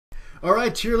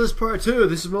Alright, tier list part 2.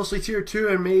 This is mostly tier 2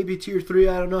 and maybe tier 3.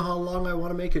 I don't know how long I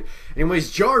want to make it.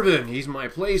 Anyways, Jarvan, he's my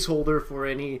placeholder for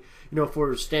any,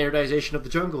 for standardization of the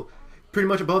jungle. Pretty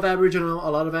much above average in a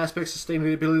lot of aspects,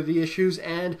 sustainability issues,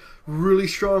 and really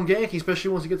strong ganking, especially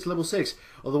once he gets to level 6.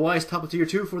 Otherwise, top of tier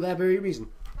 2 for that very reason.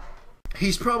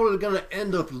 He's probably going to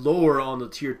end up lower on the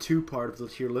tier 2 part of the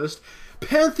tier list.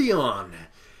 Pantheon!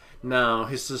 Now,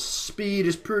 his speed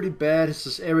is pretty bad,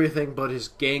 his everything, but his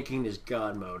ganking is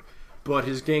God mode. But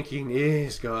his ganking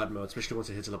is God mode, especially once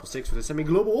it hits level 6 with his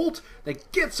semi-global ult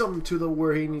that gets him to the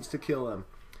where he needs to kill him.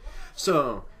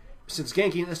 So, since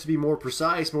ganking has to be more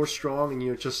precise, more strong, and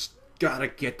you just gotta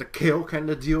get the kill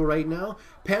kind of deal right now,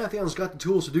 Pantheon's got the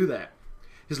tools to do that.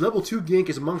 His level 2 gank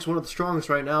is amongst one of the strongest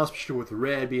right now, especially with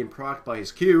Red being procced by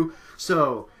his Q,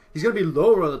 so he's going to be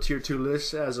lower on the tier 2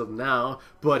 list as of now,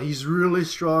 but he's really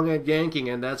strong at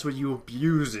ganking, and that's when you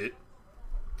abuse it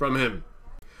from him.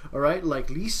 Alright,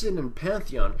 like Lee Sin and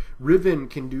Pantheon, Riven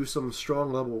can do some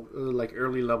strong level, like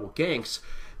early level ganks,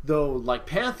 though like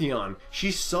Pantheon,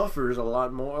 she suffers a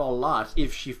lot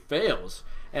if she fails.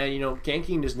 And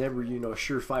ganking is never, a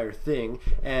surefire thing.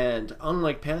 And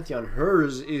unlike Pantheon,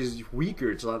 hers is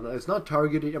weaker. It's not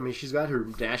targeted. I mean, she's got her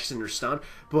dashes and her stun,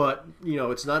 but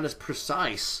it's not as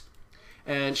precise.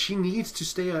 And she needs to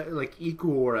stay like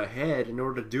equal or ahead in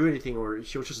order to do anything, or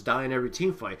she'll just die in every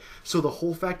team fight. So the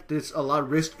whole fact that it's a lot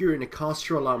riskier and it costs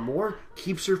her a lot more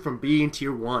keeps her from being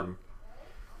tier 1.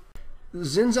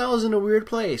 Xin Zhao is in a weird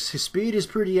place. His speed is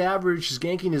pretty average, his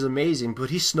ganking is amazing, but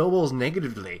he snowballs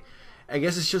negatively. I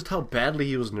guess it's just how badly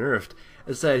he was nerfed.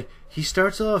 It's that he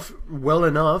starts off well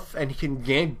enough and he can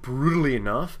gank brutally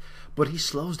enough, but he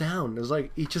slows down. It's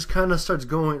like he just kind of starts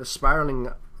spiraling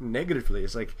negatively.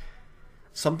 It's like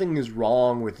something is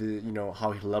wrong with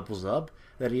how he levels up,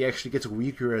 that he actually gets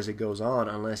weaker as it goes on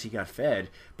unless he got fed.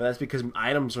 But that's because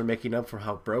items are making up for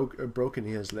how broken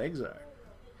his legs are.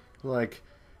 Like,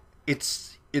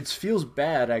 it feels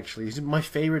bad, actually. He's my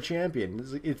favorite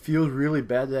champion. It feels really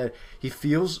bad that he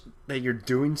feels that you're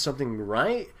doing something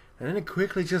right, and then it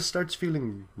quickly just starts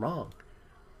feeling wrong.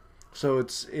 So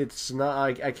it's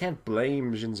not, I can't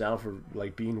blame Xin Zhao for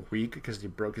like being weak because he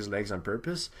broke his legs on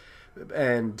purpose,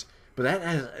 but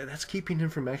that's keeping him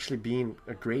from actually being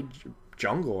a great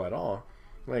jungle at all.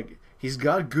 Like, he's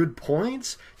got good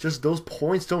points, just those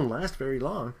points don't last very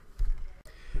long.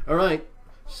 Alright,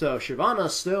 so Shyvana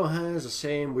still has the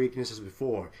same weakness as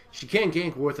before. She can't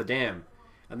gank worth a damn,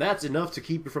 and that's enough to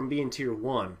keep her from being tier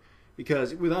 1.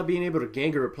 Because without being able to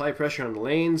gank or apply pressure on the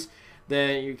lanes,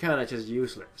 then you're kind of just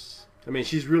useless. I mean,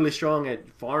 she's really strong at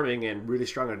farming and really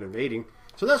strong at invading,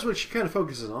 so that's what she kind of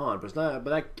focuses on. But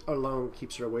that alone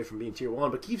keeps her away from being tier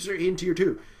 1, but keeps her in tier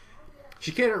 2.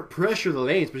 She can't pressure the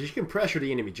lanes, but she can pressure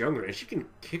the enemy jungler, and she can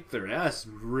kick their ass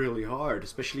really hard,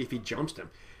 especially if he jumps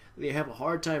them. They have a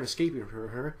hard time escaping from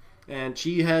her, and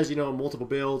she has multiple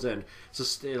builds and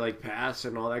just like paths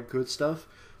and all that good stuff.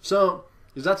 So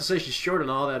it's not to say she's short on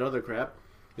all that other crap.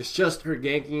 It's just her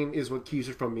ganking is what keeps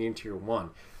her from being tier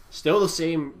 1. Still the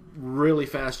same really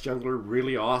fast jungler,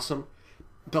 really awesome.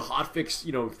 The hotfix,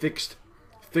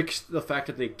 fixed the fact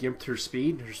that they gimped her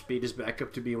speed. Her speed is back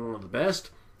up to being one of the best.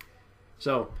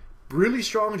 So really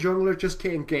strong jungler, just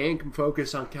can't gank and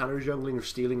focus on counter jungling or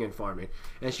stealing and farming.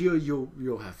 And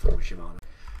you'll have fun with Shyvana.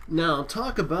 Now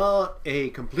talk about a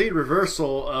complete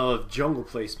reversal of jungle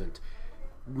placement.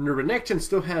 Renekton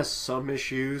still has some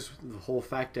issues. The whole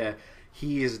fact that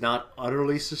he is not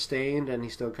utterly sustained and he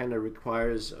still kind of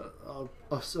requires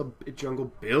a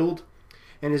jungle build.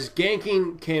 And his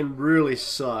ganking can really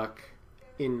suck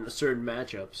in certain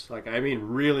matchups. Like, I mean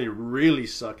really, really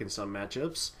suck in some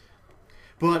matchups.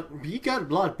 But he got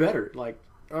a lot better, like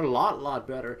a lot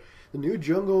better. The new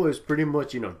jungle is pretty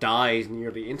much, dies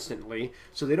nearly instantly,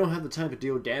 so they don't have the time to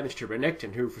deal damage to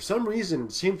Renekton, who for some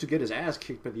reason seemed to get his ass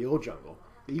kicked by the old jungle,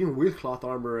 even with cloth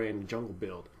armor and jungle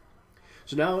build.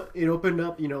 So now it opened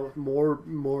up, more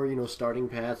starting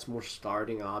paths, more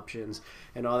starting options,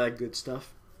 and all that good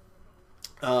stuff.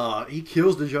 He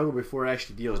kills the jungle before it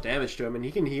actually deals damage to him, and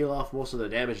he can heal off most of the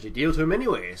damage they deal to him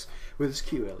anyways, with his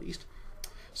Q at least.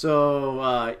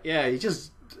 So, yeah, he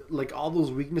just, like, all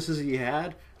those weaknesses he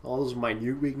had, all those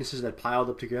minute weaknesses that piled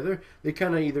up together, they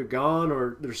kind of either gone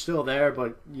or they're still there,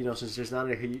 but, since there's not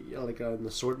an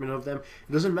assortment of them,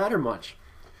 it doesn't matter much.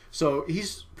 So,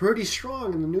 he's pretty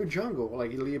strong in the new jungle,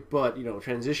 but,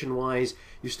 transition-wise,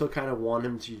 you still kind of want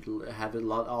him to have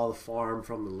all the farm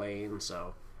from the lane,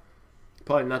 so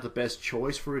probably not the best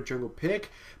choice for a jungle pick,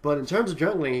 but in terms of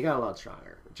jungling, he got a lot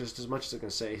stronger. Just as much as I can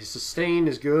say. His sustain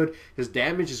is good. His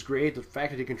damage is great. The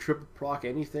fact that he can triple proc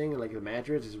anything, like the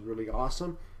Madrid, is really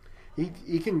awesome.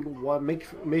 he can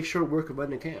make short work of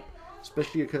Button Camp,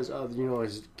 especially because of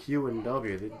his Q and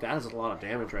W. That's a lot of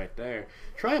damage right there.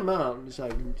 Try him out.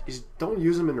 Don't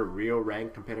use him in a real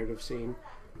ranked competitive scene,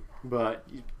 but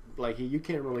you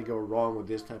can't really go wrong with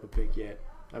this type of pick yet.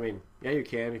 I mean, yeah, you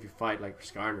can if you fight like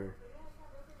Skarner.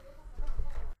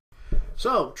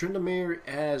 So Tryndamere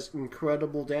has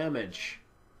incredible damage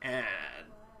and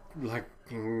like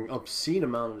an obscene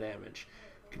amount of damage.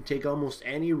 Can take almost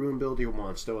any rune build he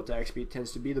wants, though attack speed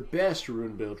tends to be the best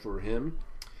rune build for him.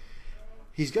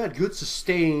 He's got good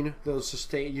sustain, though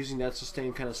using that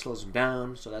sustain kind of slows him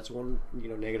down, so that's one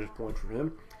negative point for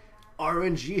him.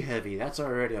 RNG heavy, that's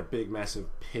already a big massive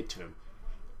hit to him.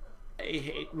 I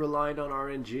hate relying on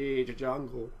RNG to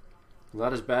jungle.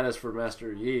 Not as bad as for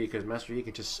Master Yi, because Master Yi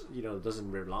can just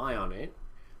doesn't rely on it.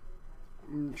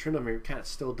 Tryndamere kind of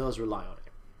still does rely on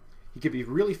it. He can be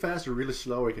really fast or really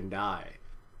slow, or he can die.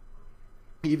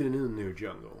 Even in the new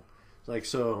jungle.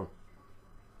 So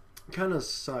kind of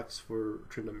sucks for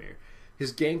Tryndamere.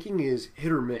 His ganking is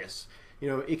hit or miss.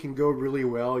 It can go really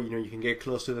well. You can get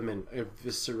close to them and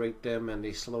eviscerate them and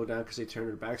they slow down because they turn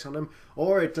their backs on them.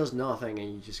 Or it does nothing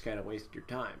and you just kind of wasted your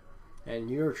time. And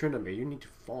you're Tryndamere. You need to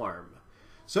farm.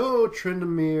 So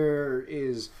Tryndamere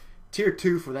is tier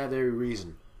 2 for that very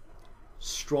reason.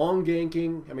 Strong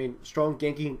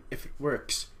ganking if it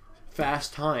works.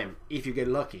 Fast time if you get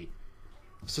lucky.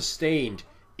 Sustained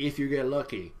if you get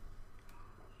lucky.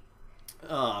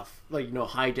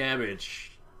 High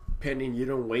damage, pending you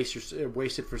don't waste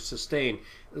it for sustain.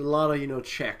 A lot of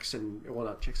checks and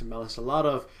not checks and balances. A lot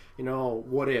of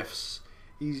what ifs.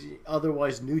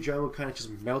 Otherwise new jungle kind of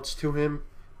just melts to him,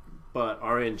 but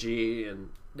RNG and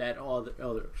that all the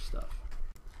other stuff.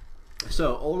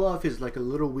 So Olaf is like a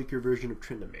little weaker version of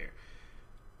Tryndamere.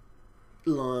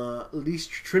 At least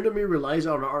Tryndamere relies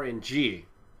on RNG.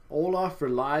 Olaf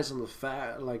relies on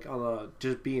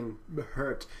just being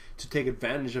hurt to take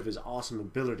advantage of his awesome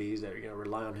abilities that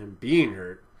rely on him being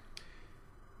hurt.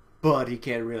 But he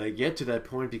can't really get to that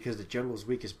point because the jungle's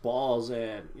weak as balls,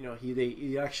 and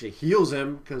he actually heals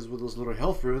him because with those little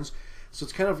health runes. So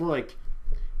it's kind of like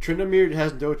Tryndamere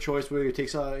has no choice whether he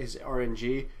takes out his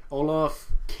RNG.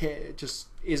 Olaf just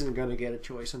isn't gonna get a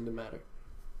choice in the matter.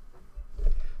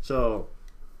 So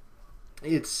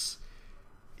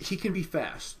he can be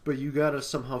fast, but you gotta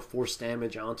somehow force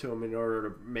damage onto him in order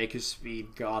to make his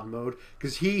speed god mode.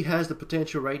 Because he has the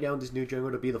potential right now in this new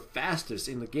jungle to be the fastest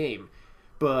in the game.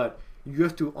 But you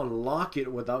have to unlock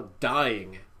it without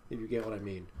dying, if you get what I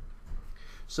mean.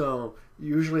 So,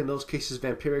 usually in those cases,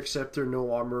 Vampiric Scepter,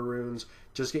 no armor runes,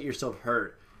 just get yourself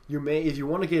hurt. If you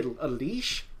want to get a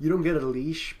leash, you don't get a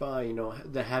leash by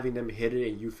having them hit it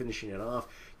and you finishing it off.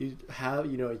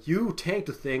 You tank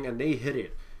the thing and they hit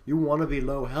it. You want to be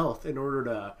low health in order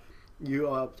to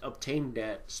obtain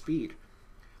that speed.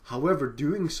 However,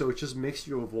 doing so just makes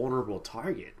you a vulnerable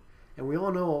target. And we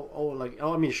all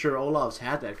know, sure, Olaf's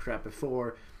had that crap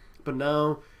before, but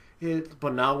now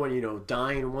when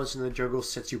dying once in the jungle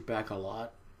sets you back a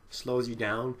lot, slows you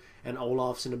down, and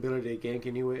Olaf's inability to gank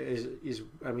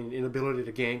inability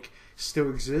to gank still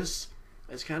exists.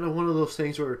 It's kind of one of those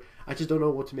things where I just don't know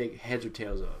what to make heads or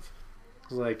tails of.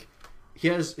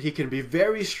 He can be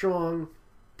very strong,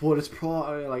 but it's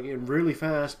really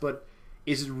fast. But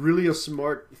is it really a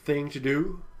smart thing to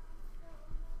do?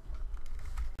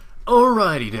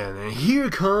 Alrighty then, and here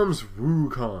comes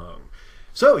Wukong.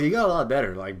 So he got a lot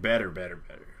better, better.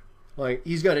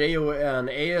 He's got an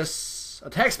AS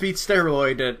attack speed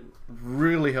steroid that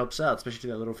really helps out,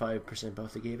 especially that little 5%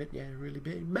 buff they gave it. Yeah, it really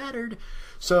mattered.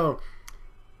 So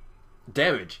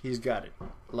damage, he's got it.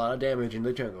 A lot of damage in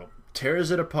the jungle.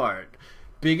 Tears it apart.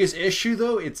 Biggest issue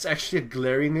though, it's actually a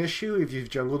glaring issue if you've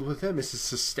jungled with him, is his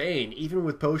sustain. Even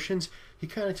with potions, he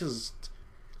kind of just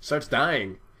starts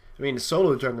dying.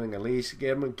 Solo jungling at least.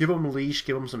 Give him a leash,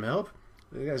 give him some help.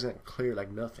 The guy's gonna clear like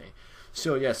nothing.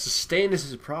 So yeah, sustain is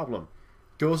his problem.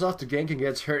 Goes off to gank and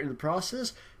gets hurt in the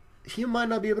process. He might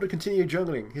not be able to continue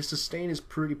jungling. His sustain is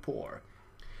pretty poor.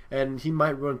 And he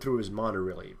might run through his mana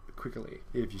really quickly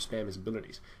if you spam his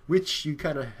abilities. Which you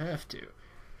kind of have to.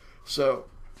 So,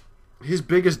 his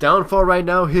biggest downfall right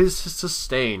now is his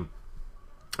sustain.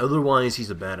 Otherwise,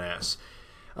 he's a badass.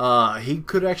 He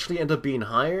could actually end up being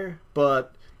higher,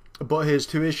 but his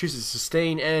two issues is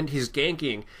sustain and his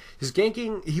ganking. His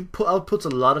ganking, he outputs a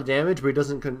lot of damage, but he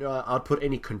doesn't output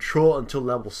any control until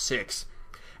level 6.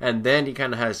 And then he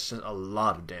kind of has just a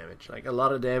lot of damage. A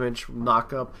lot of damage,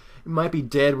 knock up. He might be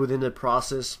dead within the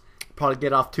process. Probably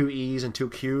get off 2 E's and 2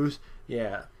 Q's.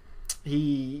 Yeah.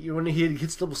 When he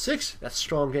hits level 6, that's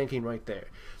strong ganking right there.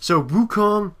 So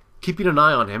Wukong, keeping an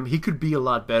eye on him. He could be a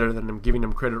lot better than I'm giving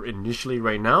him credit initially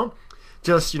right now.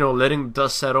 just letting the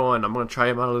dust settle, and I'm gonna try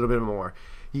him out a little bit more.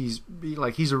 He's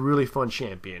a really fun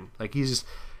champion. Like he's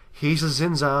a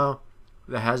Xin Zhao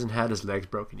that hasn't had his legs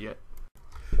broken yet.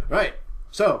 Right.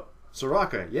 So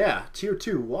Soraka, yeah, tier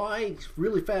 2. Why?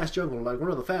 Really fast jungle, like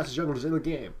one of the fastest junglers in the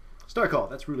game. Star Call,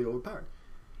 that's really overpowered.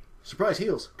 Surprise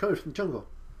heals, comes from the jungle,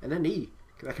 and then E,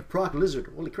 that can proc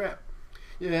Lizard. Holy crap!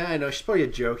 Yeah, I know she's probably a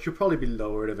joke. She'll probably be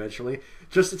lowered eventually.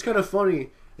 Just it's kind of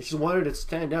funny. I just wanted it to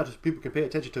stand out so people can pay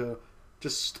attention to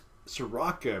just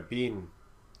Soraka being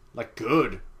like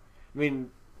good. I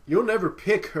mean, you'll never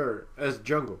pick her as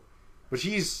jungle, but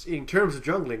she's in terms of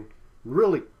jungling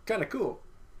really kind of cool.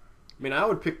 I mean, I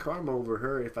would pick Karma over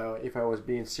her if I was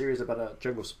being serious about a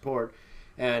jungle support,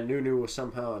 and Nunu was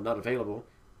somehow not available.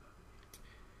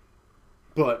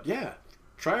 But yeah,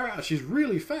 try her out. She's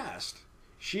really fast.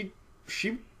 She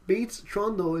beats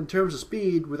Trundle in terms of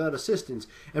speed without assistance,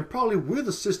 and probably with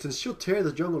assistance, she'll tear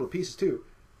the jungle to pieces too.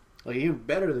 Like even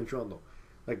better than Trundle.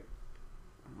 Like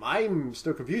I'm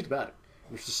still confused about it.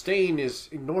 Her sustain is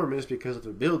enormous because of the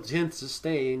built-in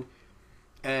sustain,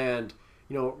 and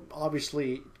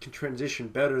obviously can transition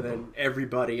better than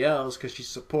everybody else because she's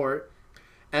support,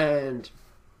 and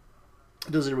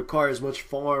it doesn't require as much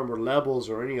farm or levels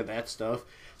or any of that stuff.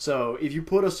 So if you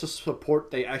put us a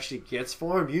support that actually gets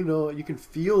farm, you can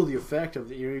feel the effect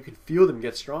of you can feel them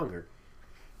get stronger.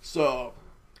 So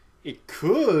it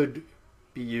could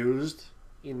be used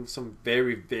in some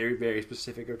very, very, very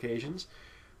specific occasions,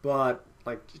 but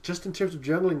like just in terms of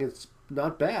jungling, it's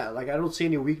not bad. Like I don't see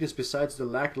any weakness besides the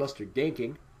lackluster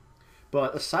ganking,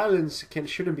 but a silence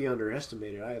shouldn't be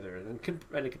underestimated either, and it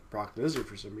can proc Lizard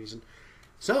for some reason.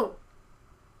 So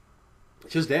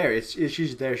it's just there.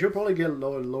 She's there. She'll probably get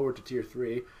lower to tier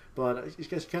 3, but it's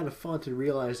just kind of fun to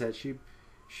realize that she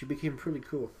became pretty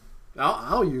cool.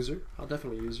 I'll use her. I'll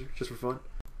definitely use her just for fun.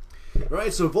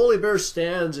 Right, so Volibear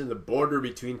stands in the border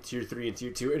between tier 3 and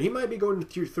tier 2, and he might be going to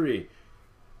tier 3.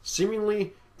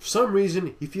 Seemingly, for some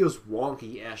reason, he feels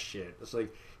wonky as shit. It's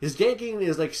like his ganking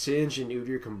is like Singe and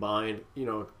Udyr combined.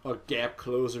 A gap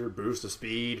closer, boost of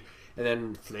speed, and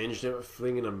then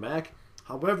flinging him back.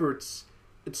 However,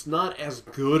 it's not as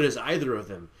good as either of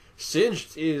them.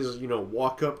 Singe is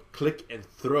walk up, click, and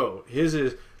throw. His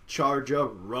is charge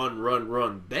up,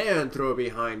 run, then throw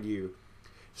behind you.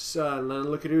 So and then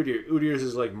look at Udyr. Udyr's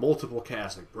is like multiple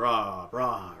casts, like brah,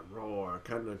 roar,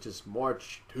 kind of just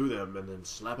march to them and then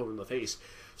slap them in the face.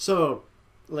 So,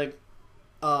 like,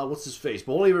 what's his face?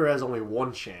 Volibear has only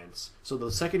one chance. So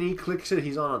the second he clicks it,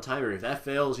 he's on a timer. If that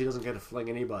fails, he doesn't get to fling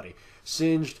anybody.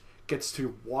 Singed gets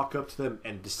to walk up to them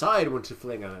and decide when to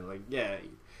fling on it. Like, yeah.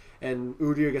 And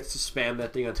Udyr gets to spam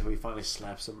that thing until he finally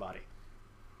slaps somebody.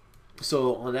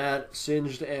 So on that,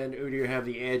 Singed and Udyr have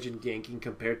the edge in ganking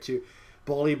compared to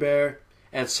Volibear,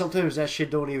 and sometimes that shit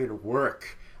don't even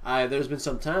work. There's been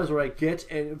some times where I get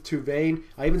to Vayne,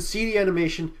 I even see the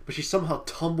animation, but she somehow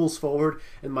tumbles forward,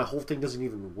 and my whole thing doesn't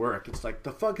even work. It's like,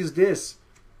 the fuck is this?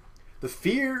 The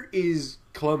fear is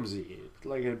clumsy,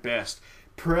 like at best.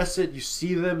 Press it, you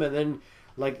see them, and then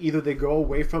like either they go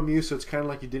away from you, so it's kind of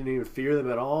like you didn't even fear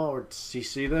them at all, or you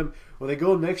see them, or they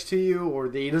go next to you, or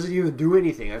it doesn't even do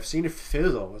anything. I've seen it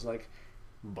fizzle. It's like,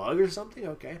 bug or something?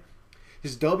 Okay.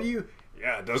 His W,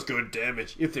 yeah, it does good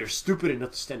damage. If they're stupid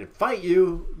enough to stand and fight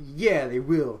you, yeah, they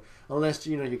will. Unless,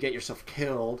 you get yourself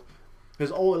killed.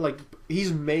 Because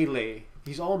he's melee.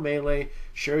 He's all melee.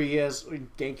 Sure, he has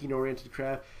ganking-oriented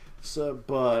crap. So,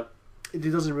 but it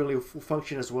doesn't really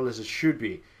function as well as it should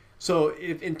be. So,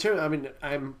 if in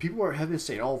turn, people have been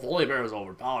saying, "Oh, Volibear is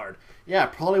overpowered." Yeah,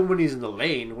 probably when he's in the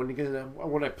lane.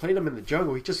 When I played him in the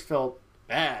jungle, he just felt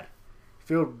bad.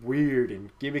 He felt weird and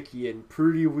gimmicky and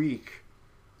pretty weak.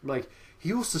 Like,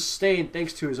 he will sustain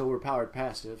thanks to his overpowered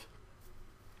passive,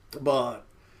 but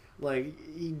like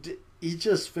he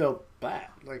just felt bad.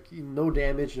 Like no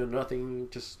damage, no nothing,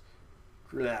 just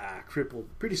crippled,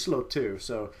 pretty slow too.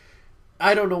 So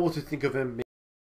I don't know what to think of him.